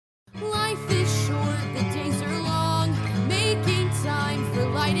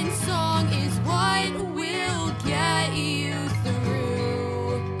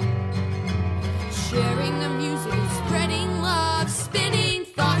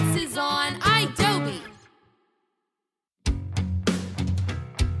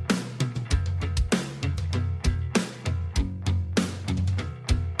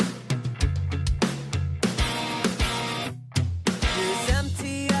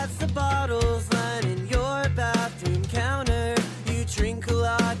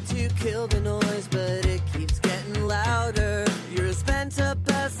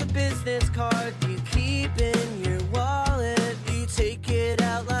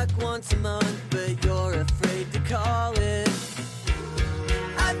once a month, but you're afraid to call it.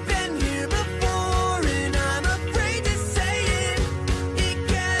 I've been here before and I'm afraid to say it. It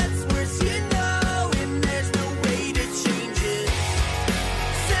gets worse, you know, and there's no way to change it.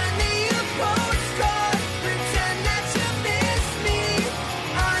 Send me a postcard, pretend that you miss me.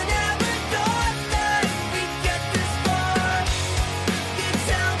 I never thought that we'd get this far. You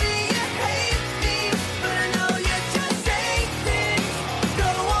tell me you hate me, but I know you just say things. Go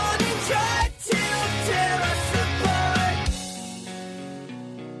on and try to tear us apart.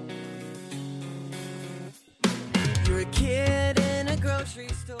 You're a kid in a grocery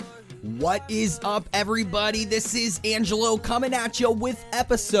store. What is up, everybody? This is Angelo coming at you with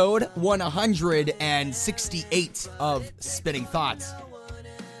episode 168 of Spinning Thoughts.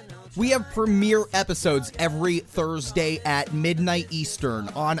 We have premiere episodes every Thursday at midnight Eastern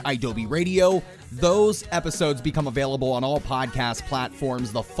on Adobe Radio. Those episodes become available on all podcast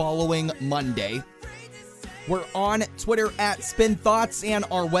platforms the following Monday. We're on Twitter at Spin Thoughts, and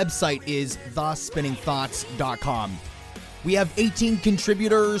our website is thespinningthoughts.com. We have 18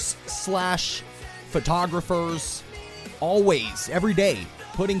 contributors / photographers, always, every day,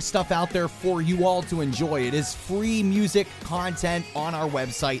 putting stuff out there for you all to enjoy. It is free music content on our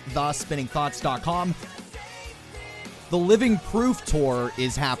website, thespinningthoughts.com. The Living Proof Tour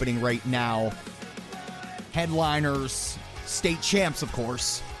is happening right now. Headliners, state champs, of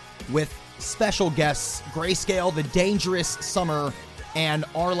course, with special guests, Grayscale, The Dangerous Summer, and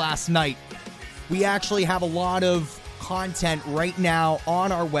Our Last Night. We actually have a lot of content right now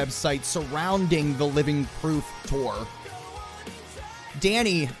on our website surrounding the Living Proof Tour.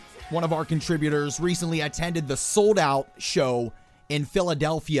 Danny, one of our contributors, recently attended the Sold Out show in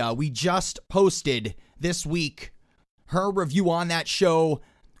Philadelphia. We just posted this week her review on that show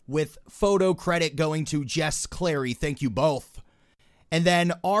with photo credit going to Jess Clary. Thank you both. And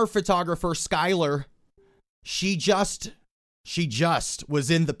then our photographer, Skylar, she just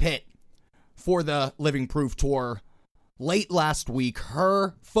was in the pit for the Living Proof Tour late last week.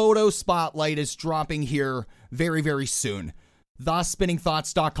 Her photo spotlight is dropping here very, very soon.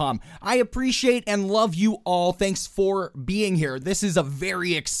 thespinningthoughts.com. I appreciate and love you all. Thanks for being here. This is a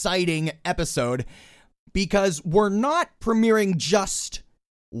very exciting episode because we're not premiering just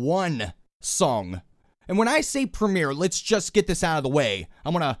one song. And when I say premiere, let's just get this out of the way. I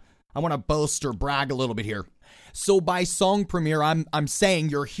want to boast or brag a little bit here. So by song premiere, I'm saying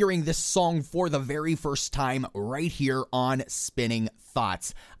you're hearing this song for the very first time right here on Spinning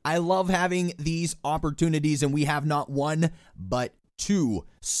Thoughts. I love having these opportunities, and we have not one, but two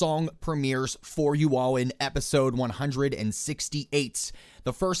song premieres for you all in episode 168.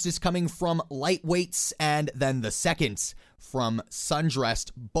 The first is coming from Lightweights, and then the second from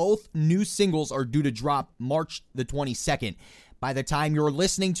Sundressed. Both new singles are due to drop March the 22nd. By the time you're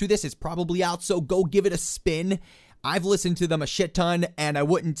listening to this, it's probably out, so go give it a spin. I've listened to them a shit ton, and I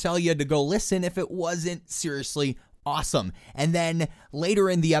wouldn't tell you to go listen if it wasn't seriously awesome. And then later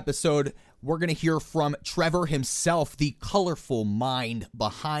in the episode, we're going to hear from Trevor himself, the colorful mind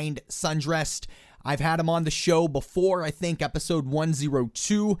behind Sundressed. I've had him on the show before, I think episode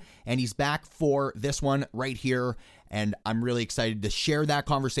 102, and he's back for this one right here. And I'm really excited to share that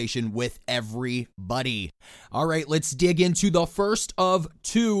conversation with everybody. All right, let's dig into the first of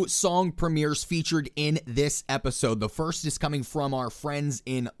two song premieres featured in this episode. The first is coming from our friends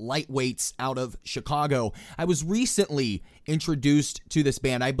in Lightweights out of Chicago. I was recently introduced to this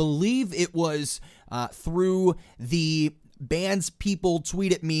band. I believe it was through the Bands People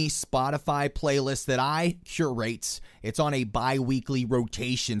Tweet at Me Spotify playlist that I curate. It's on a bi-weekly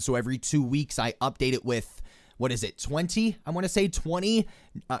rotation, so every 2 weeks I update it with, 20? I want to say 20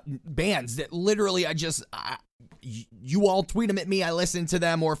 bands that literally you all tweet them at me, I listen to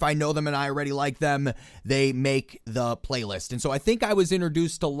them, or if I know them and I already like them, they make the playlist. And so I think I was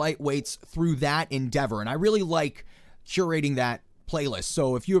introduced to Lightweights through that endeavor, and I really like curating that playlist.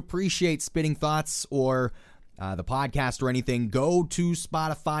 So if you appreciate Spinning Thoughts or the podcast or anything, go to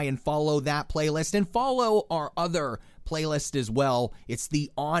Spotify and follow that playlist, and follow our other playlist as well. It's the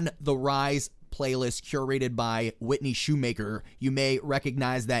On the Rise playlist curated by Whitney Shoemaker. You may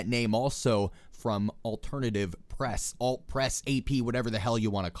recognize that name also from Alternative Press, Alt Press, AP, whatever the hell you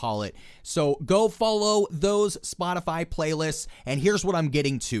want to call it. So go follow those Spotify playlists. And here's what I'm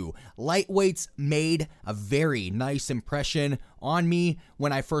getting to. Lightweights made a very nice impression on me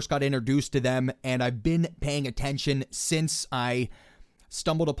when I first got introduced to them, and I've been paying attention since I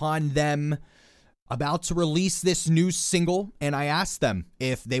stumbled upon them about to release this new single, and I asked them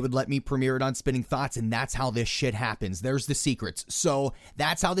if they would let me premiere it on Spinning Thoughts, and that's how this shit happens. There's the secrets. So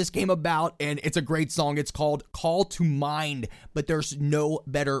that's how this came about, and it's a great song. It's called Call to Mind, but there's no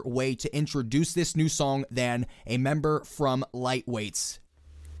better way to introduce this new song than a member from Lightweights.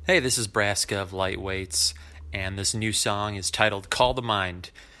 Hey, this is Braska of Lightweights, and this new song is titled Call to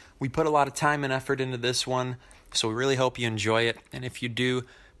Mind. We put a lot of time and effort into this one, so we really hope you enjoy it, and if you do,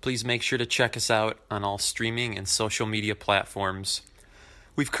 please make sure to check us out on all streaming and social media platforms.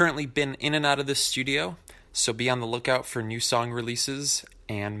 We've currently been in and out of this studio, so be on the lookout for new song releases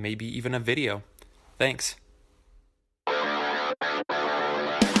and maybe even a video. Thanks.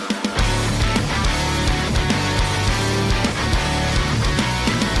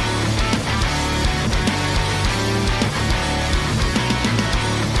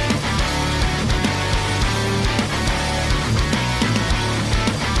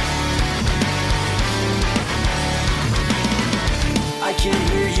 I can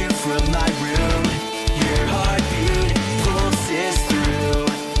hear you from my room. Your heartbeat pulses through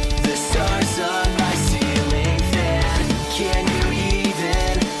the stars on my ceiling fan. Can you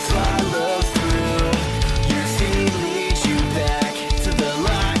even follow through? Your feet lead you back to the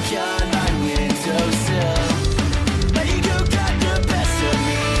lock on my windowsill. My ego got the best of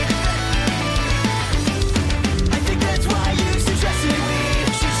me. I think that's why you suggested we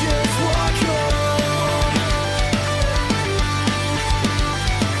should just walk home.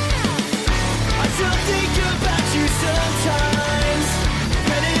 I still think about you sometimes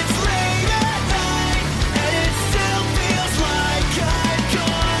when it's late at night and it still feels like I'm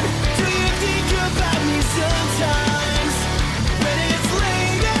gone. Do you think about me sometimes when it's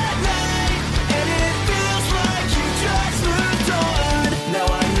late at night and it feels like you just moved on? Now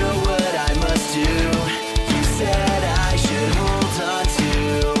I know what I must do. You said I should hold on to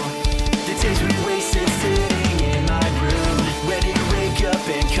the days we wasted sitting in my room. When you wake up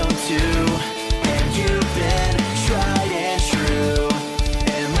and come to, and you've been tried and true.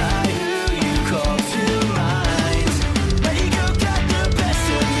 Am I who you call to mind? My ego got the best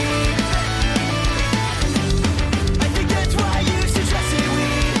of me. I think that's why you suggested we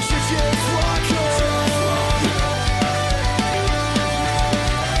should just walk home.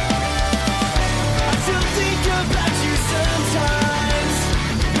 I still think about you sometimes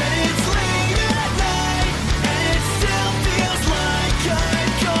when it's late at night and it still feels like I'm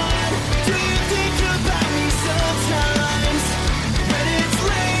gone. Do you think about me sometimes when it's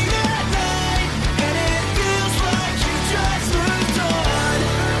late at night and it feels like you just moved on?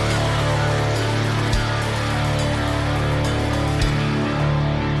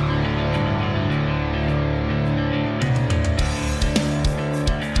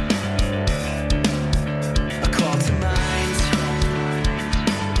 A call to mind,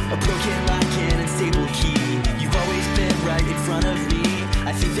 a broken lock and unstable key. You've always been right in front of me.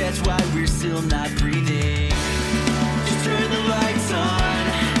 I think that's why we're still not breathing. Just turn the lights on.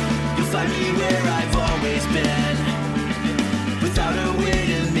 You'll find me where I've always been, without a way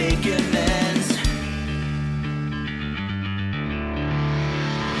to make amends.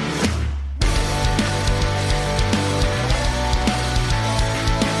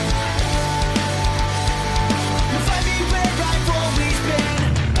 You'll find me where I've always been,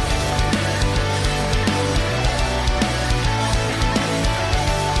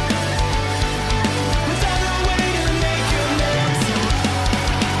 without a way to make amends.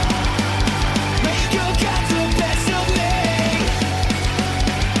 My ego got the best of me,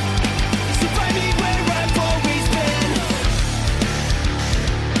 so find me where I've always been.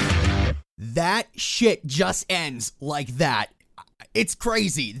 That shit just ends like that. It's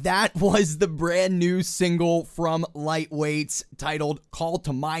crazy. That was the brand new single from Lightweights titled Call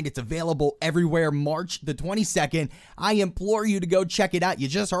to Mind. It's available everywhere March the 22nd. I implore you to go check it out. You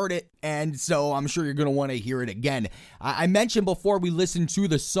just heard it, and so I'm sure you're going to want to hear it again. I mentioned before we listened to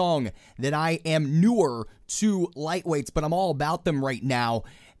the song that I am newer to Lightweights, but I'm all about them right now.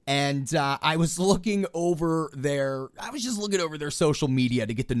 And I was looking over their social media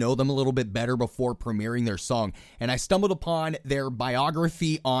to get to know them a little bit better before premiering their song. And I stumbled upon their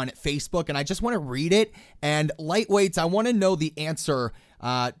biography on Facebook, and I just want to read it. And Lightweights, I want to know the answer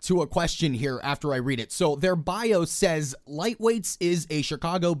to a question here after I read it. So their bio says, Lightweights is a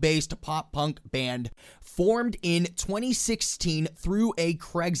Chicago-based pop-punk band formed in 2016 through a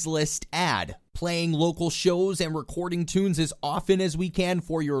Craigslist ad, playing local shows and recording tunes as often as we can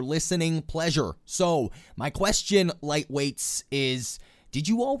for your listening pleasure. So my question, Lightweights, is, did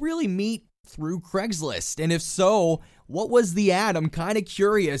you all really meet through Craigslist? And if so, what was the ad? I'm kind of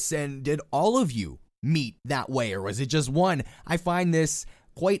curious. And did all of you meet that way, or was it just one? I find this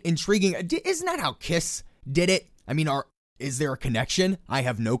quite intriguing. Isn't that how Kiss did it? I mean, is there a connection? I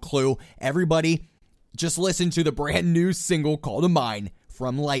have no clue. Everybody, just listen to the brand new single Call to Mind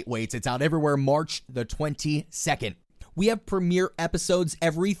from Lightweights. It's out everywhere March the 22nd. We have premiere episodes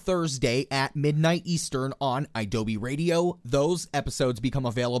every Thursday at midnight Eastern on Adobe Radio. Those episodes become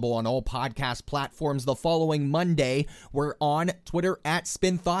available on all podcast platforms the following Monday. We're on Twitter at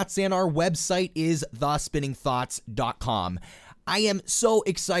Spin Thoughts, and our website is thespinningthoughts.com. I am so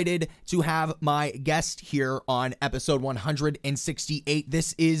excited to have my guest here on episode 168.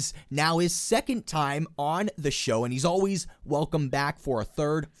 This is now his second time on the show, and he's always welcome back for a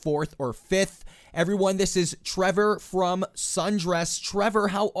third, fourth, or fifth. Everyone, this is Trevor from Sundress. Trevor,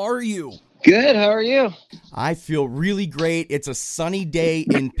 how are you? Good. How are you? I feel really great. It's a sunny day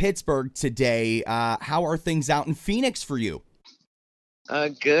in Pittsburgh today. How are things out in Phoenix for you?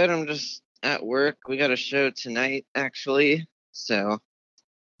 Good. I'm just at work. We got a show tonight, actually. So,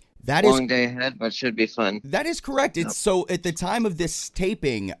 that long day ahead, but should be fun. That is correct. It's so at the time of this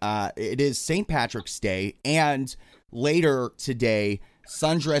taping, it is St. Patrick's Day, and later today,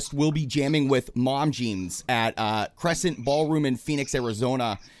 Sundress will be jamming with Mom Jeans at Crescent Ballroom in Phoenix,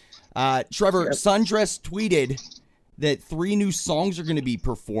 Arizona. Trevor, yep. Sundress tweeted that 3 new songs are going to be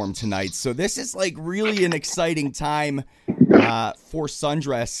performed tonight, so this is like really an exciting time for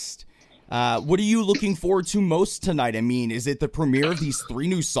Sundress. What are you looking forward to most tonight? I mean, is it the premiere of these 3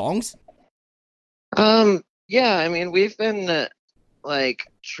 new songs? Yeah, I mean, we've been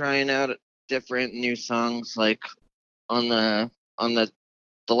trying out different new songs on the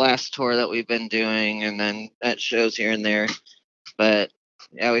last tour that we've been doing, and then at shows here and there. But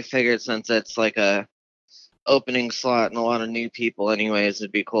yeah, we figured since it's like a opening slot and a lot of new people anyways,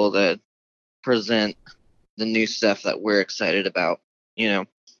 it'd be cool to present the new stuff that we're excited about, you know.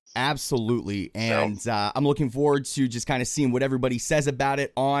 Absolutely. And I'm looking forward to just kind of seeing what everybody says about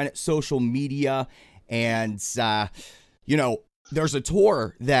it on social media. And, there's a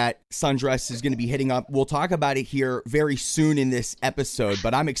tour that Sundress is going to be hitting up. We'll talk about it here very soon in this episode,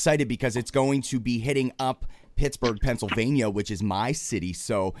 but I'm excited because it's going to be hitting up Pittsburgh, Pennsylvania, which is my city.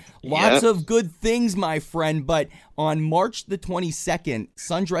 So lots of good things, my friend. But on March the 22nd,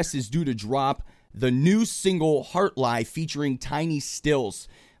 Sundress is due to drop the new single Heart Lie featuring Tiny Stills.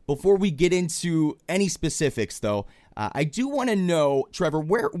 Before we get into any specifics, though, I do want to know, Trevor,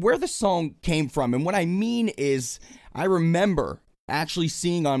 where the song came from. And what I mean is, I remember actually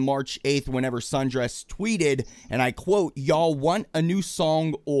seeing on March 8th whenever Sundress tweeted, and I quote, "Y'all want a new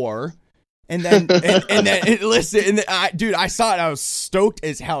song or..." And then, listen, dude, I saw it. I was stoked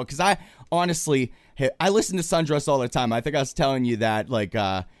as hell because I honestly, I listen to Sundress all the time. I think I was telling you that,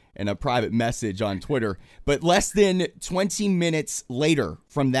 in a private message on Twitter. But less than 20 minutes later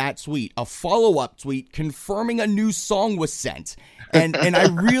from that tweet, a follow-up tweet confirming a new song was sent. And I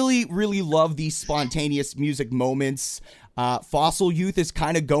really, really love these spontaneous music moments. Fossil Youth is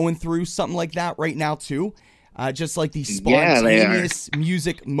kind of going through something like that right now, too. Just like these spontaneous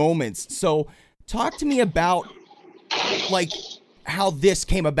music moments. So talk to me about, how this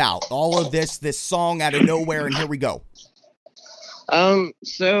came about. All of this song out of nowhere, and here we go.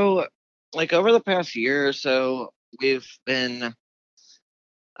 So over the past year or so, we've been,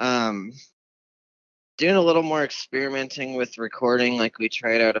 doing a little more experimenting with recording. We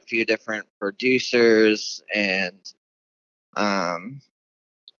tried out a few different producers and,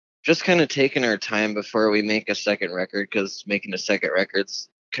 just kind of taking our time before we make a second record, because making a second record's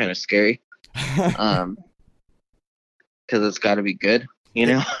kind of scary. Because it's got to be good, you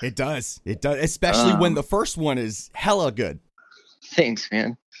know? It does. Especially when the first one is hella good. Thanks,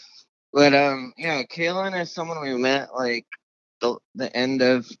 man. But Kaylin is someone we met the end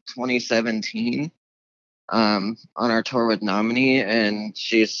of 2017 on our tour with Nominee, and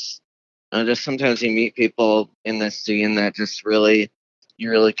she's just sometimes you meet people in the scene that just you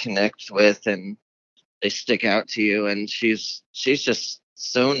really connect with, and they stick out to you, and she's just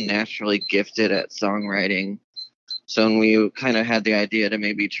so naturally gifted at songwriting. So when we kind of had the idea to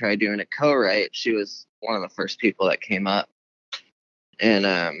maybe try doing a co-write, she was one of the first people that came up.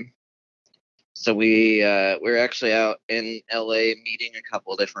 And so we're actually out in LA meeting a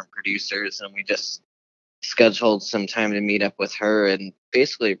couple different producers, and we just scheduled some time to meet up with her and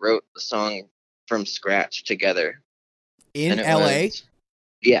basically wrote the song from scratch together. In LA?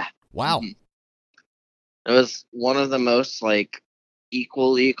 Yeah. Wow. Mm-hmm. It was one of the most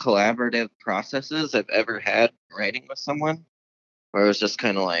equally collaborative processes I've ever had writing with someone, where it was just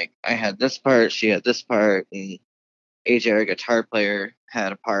kind of I had this part, she had this part, and AJ, our guitar player,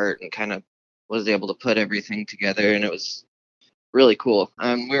 had a part and kind of was able to put everything together, and it was really cool.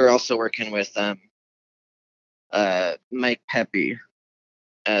 We were also working with Mike Pepe,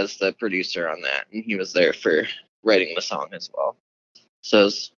 as the producer on that, and he was there for writing the song as well. So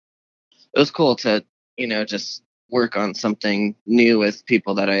it was cool to, just work on something new with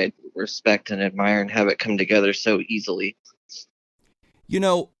people that I respect and admire and have it come together so easily.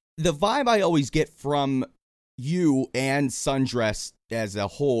 The vibe I always get from you and Sundress as a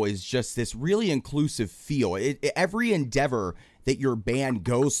whole is just this really inclusive feel. Every endeavor that your band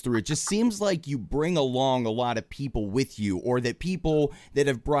goes through, it just seems like you bring along a lot of people with you, or that people that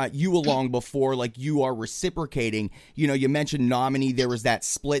have brought you along before, like you are reciprocating. You mentioned Nominee. There was that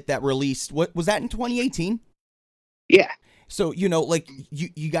split that released. What was that in 2018? Yeah. So, like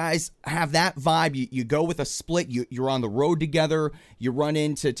you guys have that vibe. You go with a split. You're on the road together. You run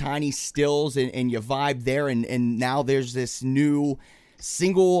into Tiny Stills and you vibe there. And now there's this new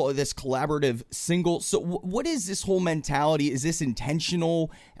single, this collaborative single. So what is this whole mentality? Is this intentional?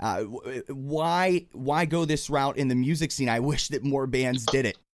 Why go this route in the music scene? I wish that more bands did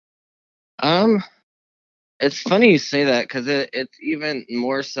it. It's funny you say that, because it's even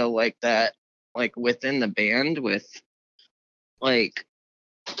more so like that, like within the band, with like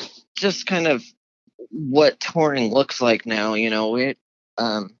just kind of what touring looks like now. I don't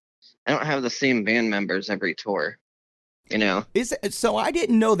have the same band members every tour. Is it, so I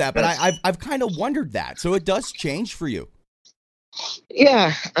didn't know that, but I've kind of wondered that. So it does change for you.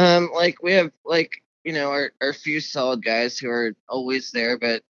 Yeah. Like we have our few solid guys who are always there,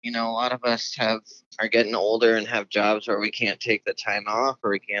 but a lot of us are getting older and have jobs where we can't take the time off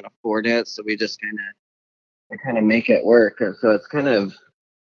or we can't afford it, so we just kind of make it work. So it's kind of,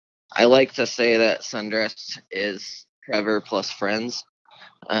 I like to say that Sundress is Trevor plus friends.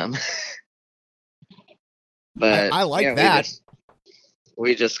 But I like that.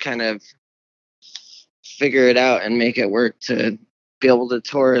 We just kind of figure it out and make it work to be able to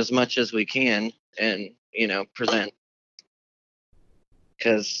tour as much as we can and, present.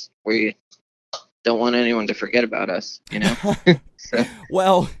 Because we don't want anyone to forget about us, So,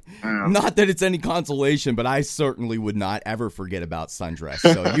 well, not that it's any consolation, but I certainly would not ever forget about Sundress.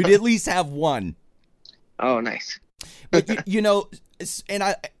 So you'd at least have one. Oh, nice. But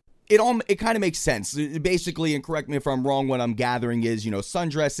and it kind of makes sense. Basically, and correct me if I'm wrong, what I'm gathering is,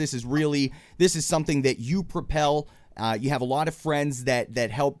 Sundress, this is something that you propel. You have a lot of friends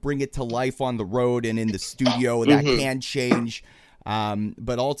that help bring it to life on the road and in the studio. That can change.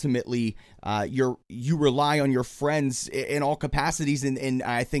 But ultimately, you rely on your friends in all capacities, and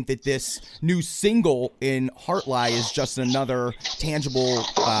I think that this new single in Heartlie is just another tangible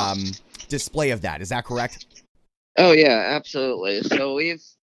display of that. Is that correct? Oh yeah, absolutely. So we've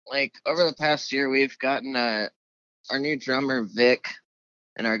over the past year, we've gotten our new drummer Vic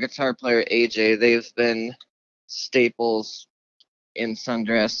and our guitar player AJ. They've been staples in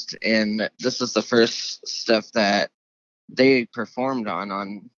Sundress, and this is the first stuff that they performed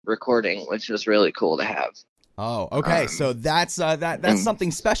on recording, which was really cool to have. Oh, okay. So that's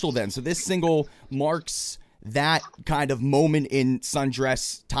something special then. So this single marks that kind of moment in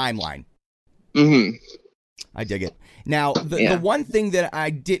Sundress timeline. Mm-hmm. I dig it. Now, the one thing that I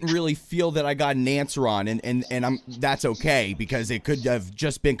didn't really feel that I got an answer on, and that's okay, because it could have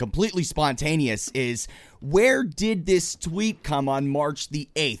just been completely spontaneous, is where did this tweet come on March the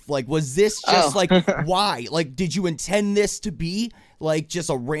 8th? Like, was this just why? Like, did you intend this to be like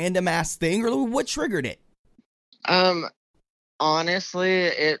just a random ass thing, or what triggered it?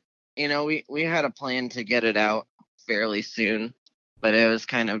 Honestly, we had a plan to get it out fairly soon, but it was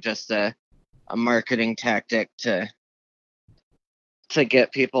kind of just a marketing tactic to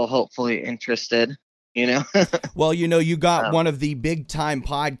get people hopefully interested, Well, you got one of the big time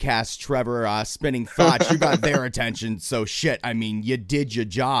podcasts, Trevor, Spinning Thoughts. You got their attention. So shit, I mean, you did your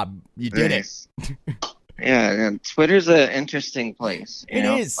job. You did it. Yeah, and Twitter's an interesting place. It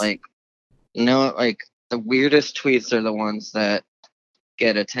is. The weirdest tweets are the ones that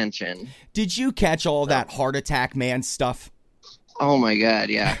get attention. Did you catch all that Heart Attack Man stuff? Oh my God,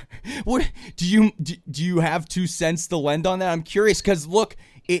 yeah. What do you have 2 cents to lend on that? I'm curious, because look,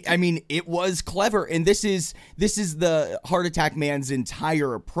 it was clever, and this is the Heart Attack Man's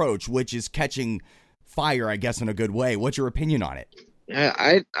entire approach, which is catching fire, I guess, in a good way. What's your opinion on it? Yeah,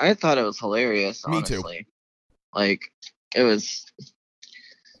 I thought it was hilarious. Honestly. Me too. Like, it was,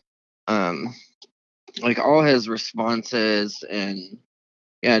 all his responses and.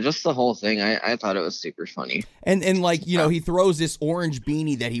 Yeah, just the whole thing. I thought it was super funny. And he throws this orange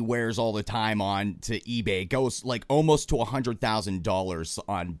beanie that he wears all the time on to eBay. It goes almost to $100,000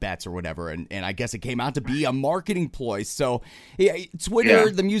 on bets or whatever. And I guess it came out to be a marketing ploy. So yeah, Twitter,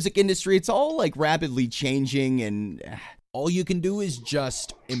 the music industry, it's all rapidly changing, and all you can do is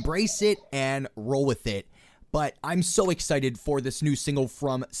just embrace it and roll with it. but I'm so excited for this new single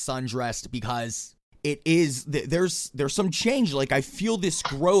from Sundressed because it is, there's some change. Like, I feel this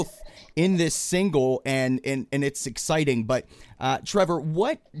growth in this single, and it's exciting. But Trevor,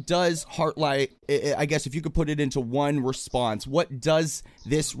 what does Heartlight, I guess if you could put it into one response, what does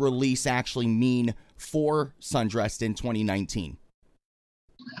this release actually mean for Sundressed in 2019?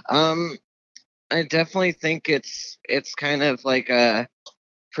 I definitely think it's kind of like a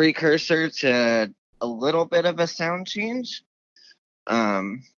precursor to a little bit of a sound change.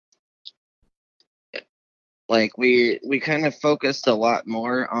 Like we kind of focused a lot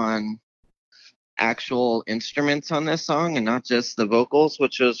more on actual instruments on this song and not just the vocals,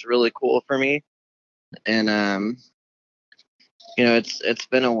 which was really cool for me. And it's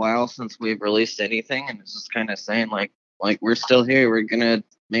been a while since we've released anything, and it's just kind of saying like we're still here. We're gonna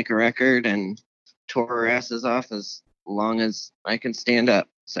make a record and tour our asses off as long as I can stand up.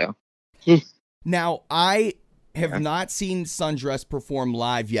 So now I have not seen Sundressed perform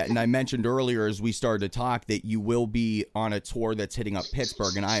live yet, and I mentioned earlier as we started to talk that you will be on a tour that's hitting up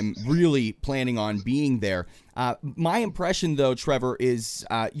Pittsburgh, and I'm really planning on being there. My impression, though, Trevor, is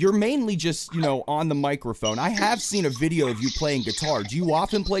you're mainly just, on the microphone. I have seen a video of you playing guitar. Do you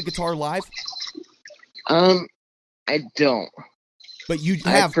often play guitar live? I don't. But you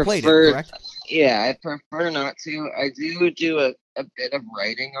have played it, correct? Yeah, I prefer not to. I do a bit of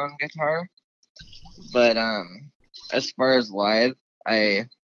writing on guitar. But as far as live, I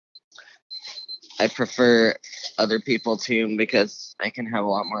prefer other people tune because I can have a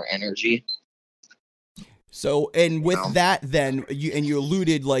lot more energy. So, and with that, then you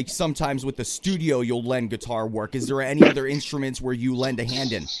alluded like sometimes with the studio you'll lend guitar work. Is there any other instruments where you lend a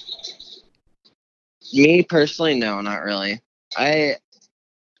hand in? Me personally, no, not really.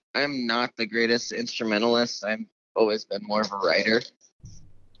 I'm not the greatest instrumentalist. I've always been more of a writer.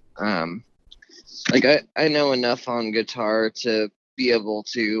 Like I know enough on guitar to be able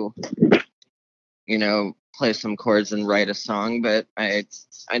to, play some chords and write a song, but I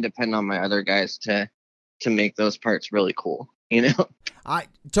depend on my other guys to make those parts really cool, I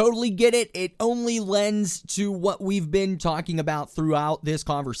totally get it. It only lends to what we've been talking about throughout this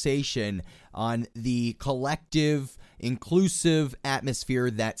conversation on the collective, inclusive atmosphere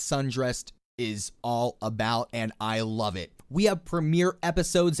that Sundressed is all about, and I love it. We have premiere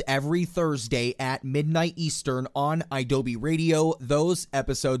episodes every Thursday at midnight Eastern on Adobe Radio. Those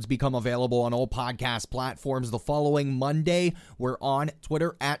episodes become available on all podcast platforms the following Monday. We're on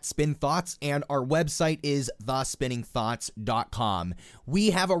Twitter at Spin Thoughts, and our website is thespinningthoughts.com.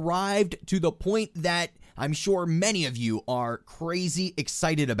 We have arrived to the point that I'm sure many of you are crazy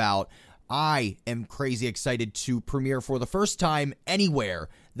excited about. I am crazy excited to premiere for the first time anywhere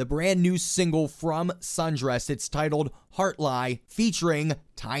the brand new single from Sundressed. It's titled Heartlie, featuring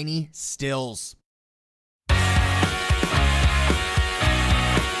Tiny Stills.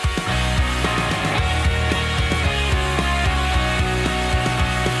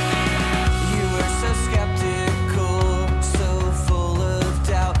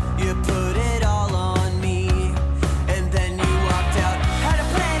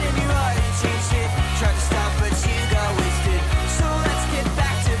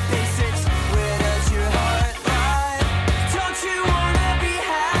 Don't you wanna be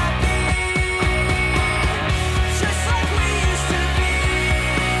happy?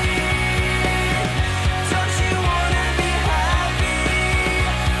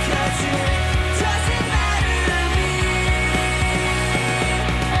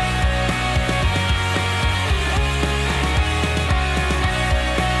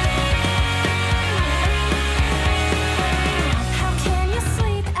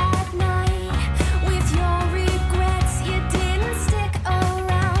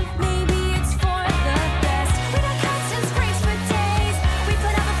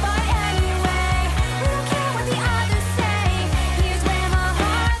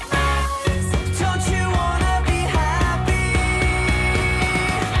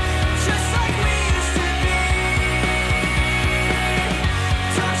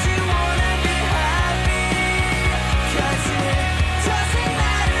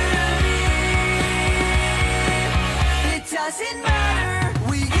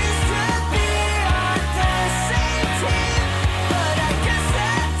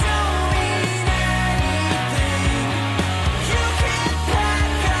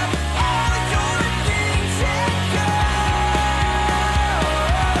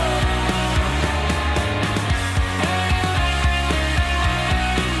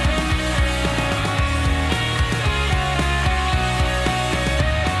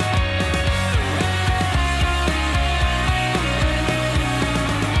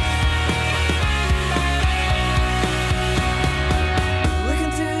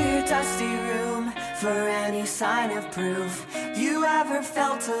 for any sign of proof you ever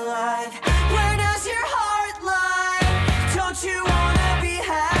felt alive. Where does your heart lie? Don't you wanna be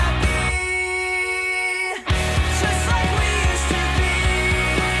happy? Just like we used to be.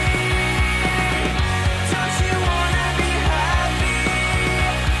 Don't you wanna be happy?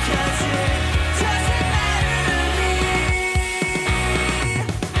 'Cause it doesn't matter to me.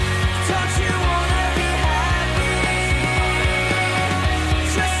 Don't you wanna be happy?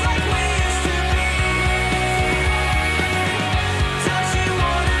 Just like we used to be. Don't you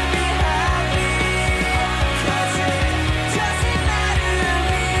wanna be happy? 'Cause it doesn't matter to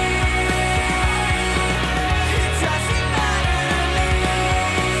me. It doesn't matter to me.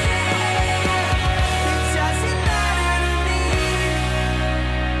 It doesn't matter to me.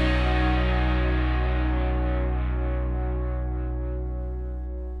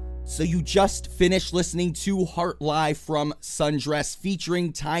 So you just finished listening to Heart Lie from Sundress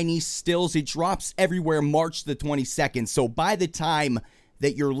featuring Tiny Stills. It drops everywhere March the 22nd. So by the time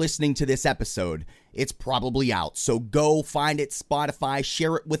that you're listening to this episode, it's probably out. So go find it, Spotify,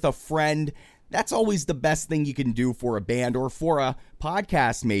 share it with a friend. That's always the best thing you can do for a band or for a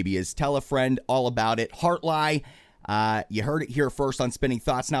podcast maybe, is tell a friend all about it. Heart Lie. You heard it here first on Spinning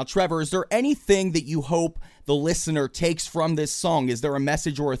Thoughts. Now, Trevor, is there anything that you hope the listener takes from this song? Is there a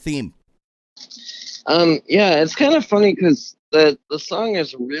message or a theme? Yeah, it's kind of funny because the song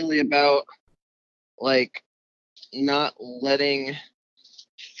is really about like not letting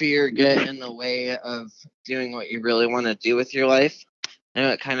fear get in the way of doing what you really want to do with your life. I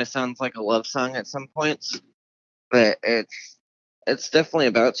know it kind of sounds like a love song at some points, but it's definitely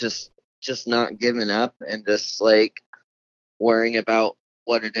about just not giving up and just like worrying about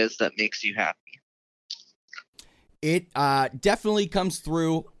what it is that makes you happy. It definitely comes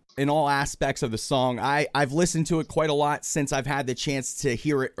through in all aspects of the song. I've listened to it quite a lot since I've had the chance to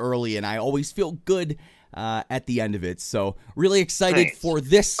hear it early, and I always feel good at the end of it. So really excited Nice. for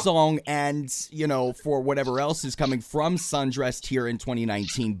this song and, for whatever else is coming from Sundressed here in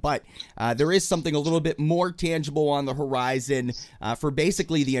 2019. But there is something a little bit more tangible on the horizon. For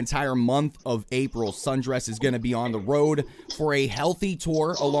basically the entire month of April, Sundress is going to be on the road for a healthy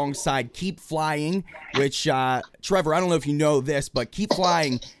tour alongside Keep Flying, which, Trevor, I don't know if you know this, but Keep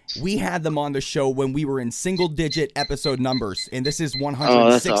Flying, we had them on the show when we were in single-digit episode numbers, and this is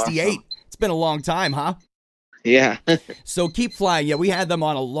 168. awesome. It's been a long time, huh? Yeah. So Keep Flying, yeah, we had them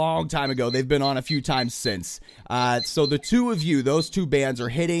on a long time ago. They've been on a few times since. So the two of you, those two bands, are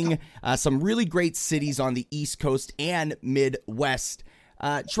hitting some really great cities on the East Coast and Midwest.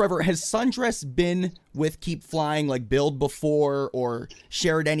 Trevor, has Sundress been with Keep Flying, like, billed before or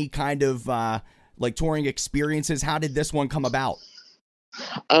shared any kind of, touring experiences? How did this one come about?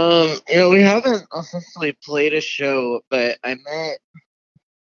 We haven't officially played a show, but I met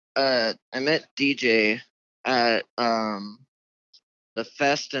DJ at the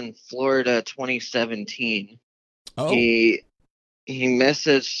fest in Florida 2017. Oh, He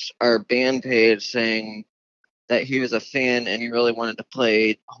messaged our band page saying that he was a fan and he really wanted to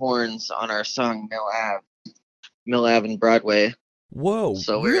play horns on our song Mill Ave and Broadway. whoa,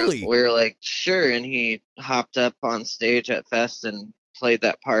 So really? we were like, sure, and he hopped up on stage at fest and played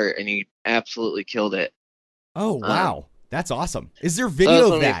that part, and he absolutely killed it. Oh, wow. That's awesome. Is there So video that's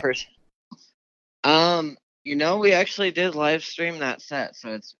of when we that? first- we actually did live stream that set, so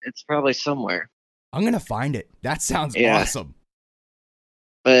it's probably somewhere. I'm going to find it. That sounds Yeah. awesome.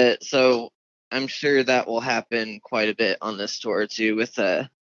 But so I'm sure that will happen quite a bit on this tour too with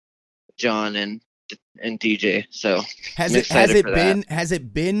John and DJ. So Has I'm excited for that. has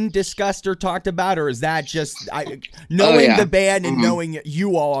it been discussed or talked about, or is that just knowing yeah. the band and Mhm. knowing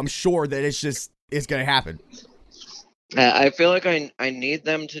you all? I'm sure that it's going to happen. I feel like I need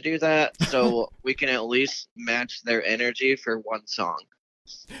them to do that so we can at least match their energy for one song.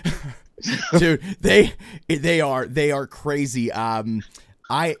 Dude, they are crazy.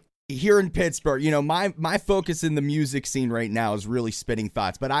 I here in Pittsburgh, my focus in the music scene right now is really Spinning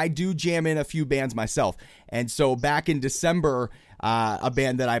Thoughts, but I do jam in a few bands myself. And so back in December, a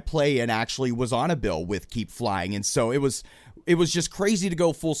band that I play in actually was on a bill with Keep Flying. And so it was just crazy to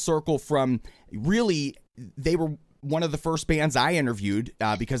go full circle from really, they were one of the first bands I interviewed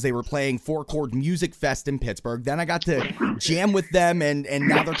because they were playing Four Chord Music Fest in Pittsburgh. Then I got to jam with them, and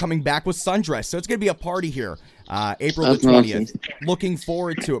now they're coming back with Sundress. So it's going to be a party here, April That's the 20th. awesome. Looking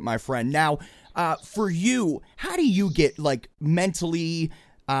forward to it, my friend. Now, for you, how do you get mentally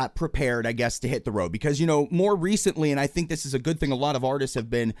prepared, I guess, to hit the road? Because, more recently, and I think this is a good thing, a lot of artists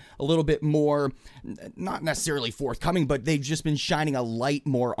have been a little bit more, not necessarily forthcoming, but they've just been shining a light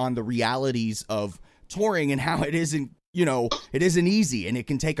more on the realities of touring and how it isn't it isn't easy and it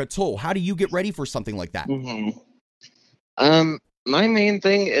can take a toll. How do you get ready for something like that? My main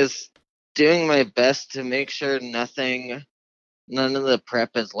thing is doing my best to make sure none of the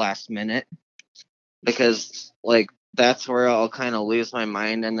prep is last minute, because like that's where I'll kind of lose my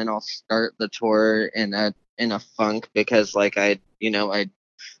mind, and then I'll start the tour in a funk because like I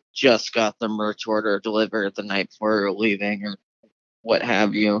just got the merch order delivered the night before leaving or what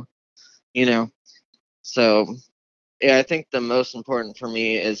have you, you know. So yeah, I think the most important for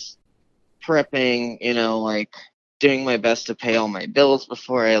me is prepping, like doing my best to pay all my bills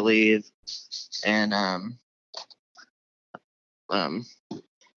before I leave, and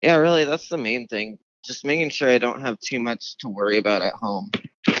yeah, really that's the main thing. Just making sure I don't have too much to worry about at home,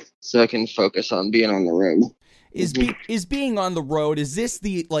 so I can focus on being on the road. Is being on the road, is this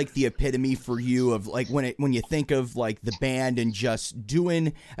the epitome for you of like when you think of like the band and just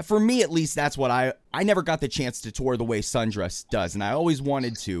doing, for me at least, that's what I never got the chance to tour the way Sundress does, and I always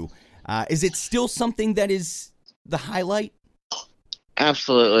wanted to. Is it still something that is the highlight?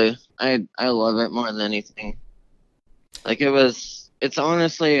 Absolutely. I love it more than anything. Like it's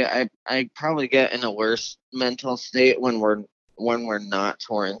honestly, I probably get in a worse mental state when we're not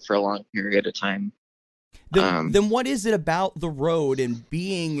touring for a long period of time. Then what is it about the road and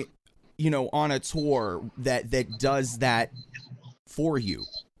being, on a tour that does that for you?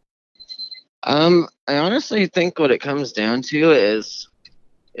 I honestly think what it comes down to is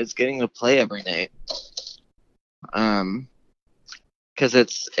getting to play every night. Because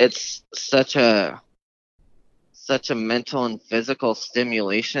it's such a mental and physical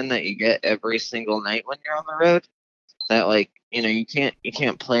stimulation that you get every single night when you're on the road, that like you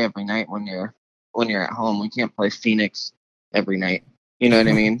can't play every night when you're at home. We can't play Phoenix every night, you know what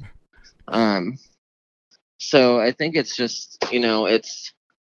I mean? So I think it's just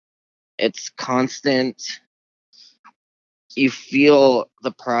it's constant. You feel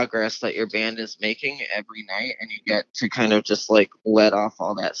the progress that your band is making every night, and you get to kind of just like let off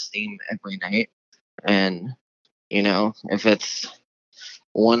all that steam every night. And if it's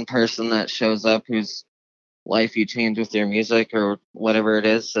one person that shows up whose life you change with your music or whatever it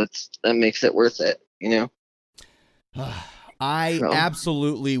is, that makes it worth it, I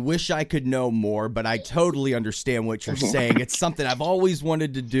absolutely wish I could know more, but I totally understand what you're saying. It's something I've always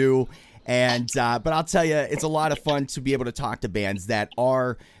wanted to do, and but I'll tell you, it's a lot of fun to be able to talk to bands that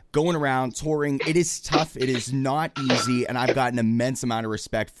are going around touring. It is tough. It is not easy, and I've got an immense amount of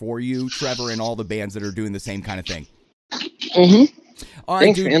respect for you, Trevor, and all the bands that are doing the same kind of thing. All right,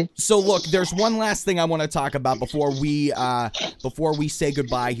 Thanks, dude. man. So look, there's one last thing I want to talk about before we say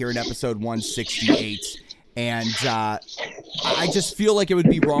goodbye here in episode 168. And I just feel like it would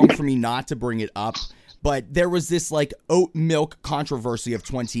be wrong for me not to bring it up. But there was this like oat milk controversy of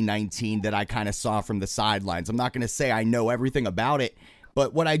 2019 that I kind of saw from the sidelines. I'm not going to say I know everything about it,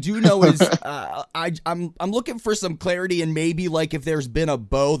 but what I do know is I'm looking for some clarity, and maybe like if there's been a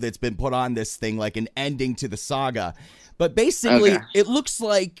bow that's been put on this thing, like an ending to the saga. But basically, It looks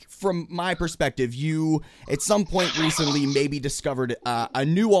like, from my perspective, you at some point recently maybe discovered a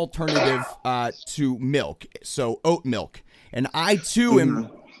new alternative to milk, so oat milk. And I too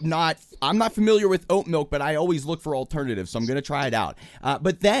am I'm not familiar with oat milk, but I always look for alternatives, so I'm going to try it out.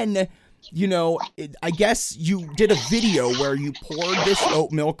 But then, I guess you did a video where you poured this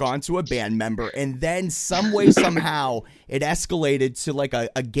oat milk onto a band member, and then some way, somehow, it escalated to like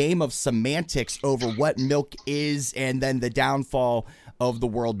a game of semantics over what milk is, and then the downfall of the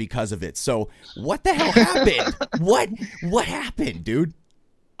world because of it. So what the hell happened? What happened, dude?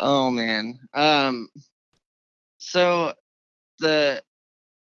 Oh man. So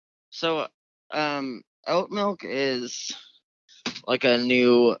oat milk is like a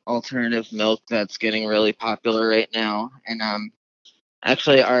new alternative milk that's getting really popular right now, and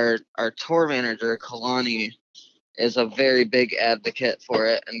actually our tour manager Kalani is a very big advocate for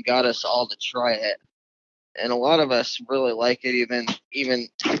it and got us all to try it, and a lot of us really like it, even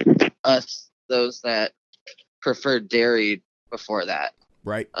us, those that preferred dairy before that.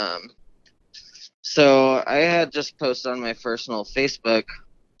 Right. So I had just posted on my personal Facebook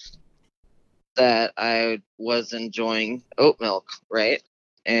that I was enjoying oat milk, right?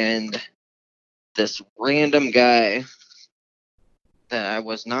 And this random guy that I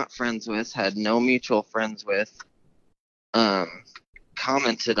was not friends with, had no mutual friends with,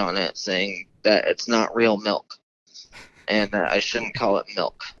 commented on it saying that it's not real milk and that I shouldn't call it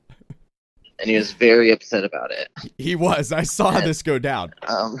milk. And he was very upset about it. He was. I saw this go down.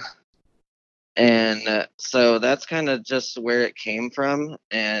 So that's kind of just where it came from,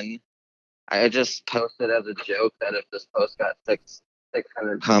 and I just posted as a joke that if this post got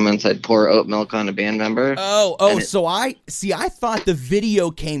 600 comments, I'd pour oat milk on a band member. And So I thought the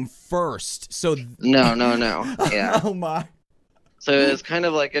video came first. So no. Yeah. Oh my. So it was kind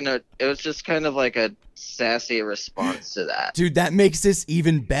of like it was just kind of like a sassy response to that. Dude, that makes this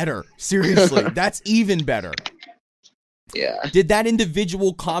even better. Seriously, that's even better. Yeah. Did that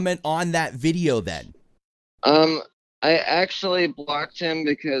individual comment on that video then? I actually blocked him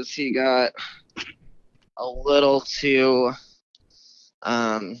because he got a little too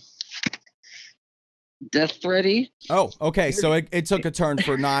death threaty. Oh, okay. So it took a turn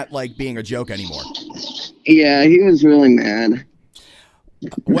for not like being a joke anymore. Yeah, he was really mad.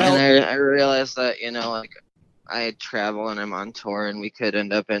 Well, and I realized that, like I travel and I'm on tour and we could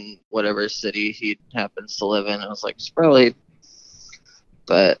end up in whatever city he happens to live in. I was like, it's probably,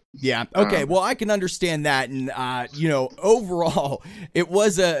 but yeah. Okay. Well, I can understand that. And, overall it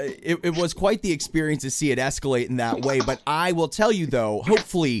was quite the experience to see it escalate in that way. But I will tell you though,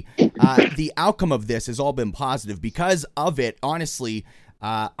 hopefully the outcome of this has all been positive because of it. Honestly,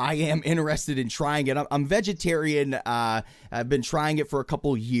 I am interested in trying it. I'm vegetarian. I've been trying it for a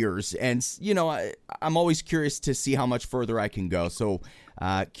couple years, and I'm always curious to see how much further I can go. So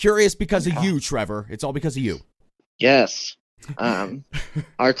curious because of you, Trevor. It's all because of you. Yes.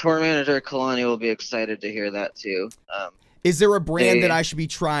 Our tour manager Kalani will be excited to hear that too. Is there a brand that I should be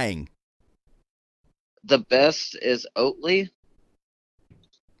trying? The best is Oatly.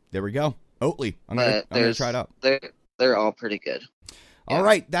 There we go, Oatly. I'm gonna try it out. They're all pretty good. Yeah. All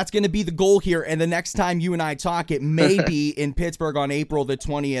right, that's going to be the goal here. And the next time you and I talk, it may be in Pittsburgh on April the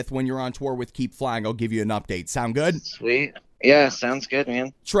 20th when you're on tour with Keep Flying. I'll give you an update. Sound good? Sweet. Yeah, sounds good,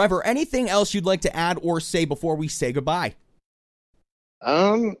 man. Trevor, anything else you'd like to add or say before we say goodbye?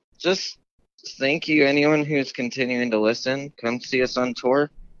 Just thank you, anyone who's continuing to listen. Come see us on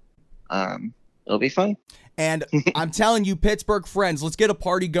tour. It'll be fun. And I'm telling you, Pittsburgh friends, let's get a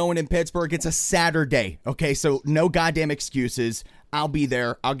party going in Pittsburgh. It's a Saturday, okay? So no goddamn excuses. I'll be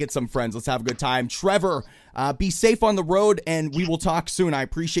there. I'll get some friends. Let's have a good time. Trevor, be safe on the road, and we will talk soon. I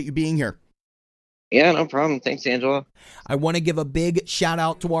appreciate you being here. Yeah, no problem. Thanks, Angela. I want to give a big shout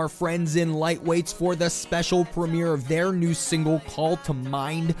out to our friends in Lightweights for the special premiere of their new single, Call to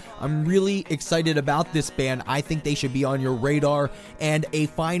Mind. I'm really excited about this band. I think they should be on your radar. And a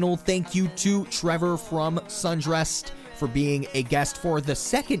final thank you to Trevor from Sundressed for being a guest for the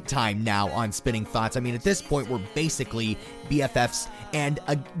second time now on Spinning Thoughts. I mean, at this point, we're basically BFFs. And,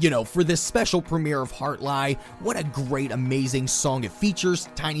 for this special premiere of Heart Lie, what a great, amazing song. It features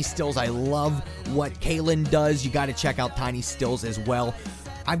Tiny Stills. I love what Kaylin does. You got to check out Tiny Stills as well.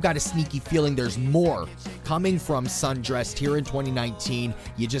 I've got a sneaky feeling there's more coming from Sundressed here in 2019.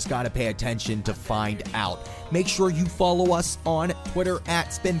 You just got to pay attention to find out. Make sure you follow us on Twitter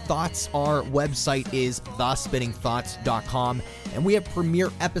at Spin Thoughts. Our website is thespinningthoughts.com. And we have premiere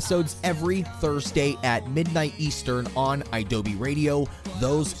episodes every Thursday at midnight Eastern on Adobe Radio.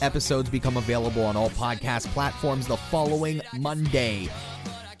 Those episodes become available on all podcast platforms the following Monday.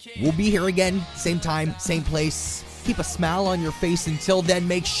 We'll be here again, same time, same place. Keep a smile on your face until then.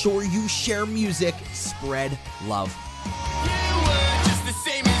 Make sure you share music. Spread love. You were just the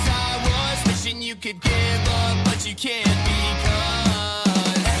same as I was, wishing you could give up, but you can't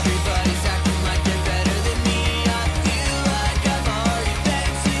because everybody's acting like they're better than me. I feel like I've already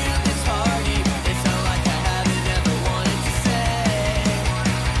been to this party. It's not like I haven't ever wanted to say.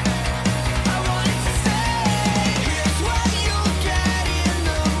 I wanted to say, here's what you'll get in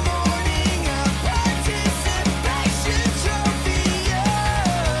the morning: a participation trophy.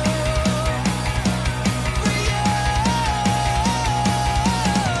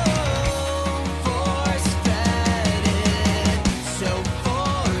 Force fed it, so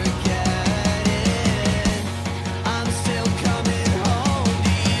forget it. I'm still coming home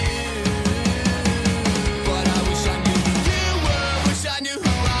to you. But I wish I knew who you were, wish I knew who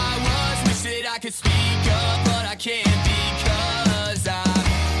I was, wish that I could speak up, but I can't because I'm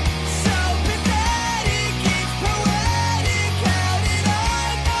so pathetic. It's poetic how did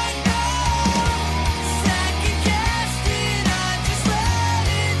I not know? Second guessed it, I just let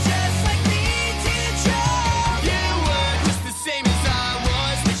it just like me to you were just the same as I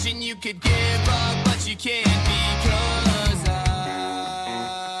was, wishing you could give up, but you can't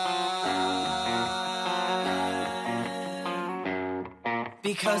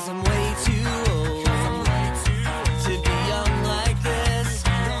because I'm way too old to be young like this.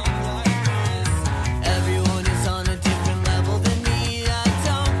 Everyone is on a different level than me. I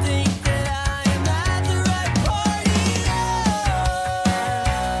don't think that I am at the right party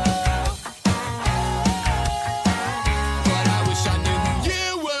now. But I wish I knew who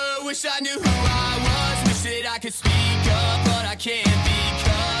you were, wish I knew who I was, wish that I could speak up, but I can't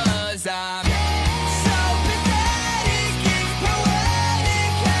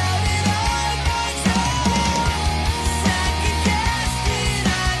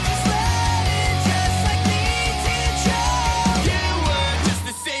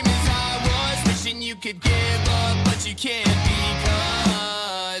you could give up, but you can't become.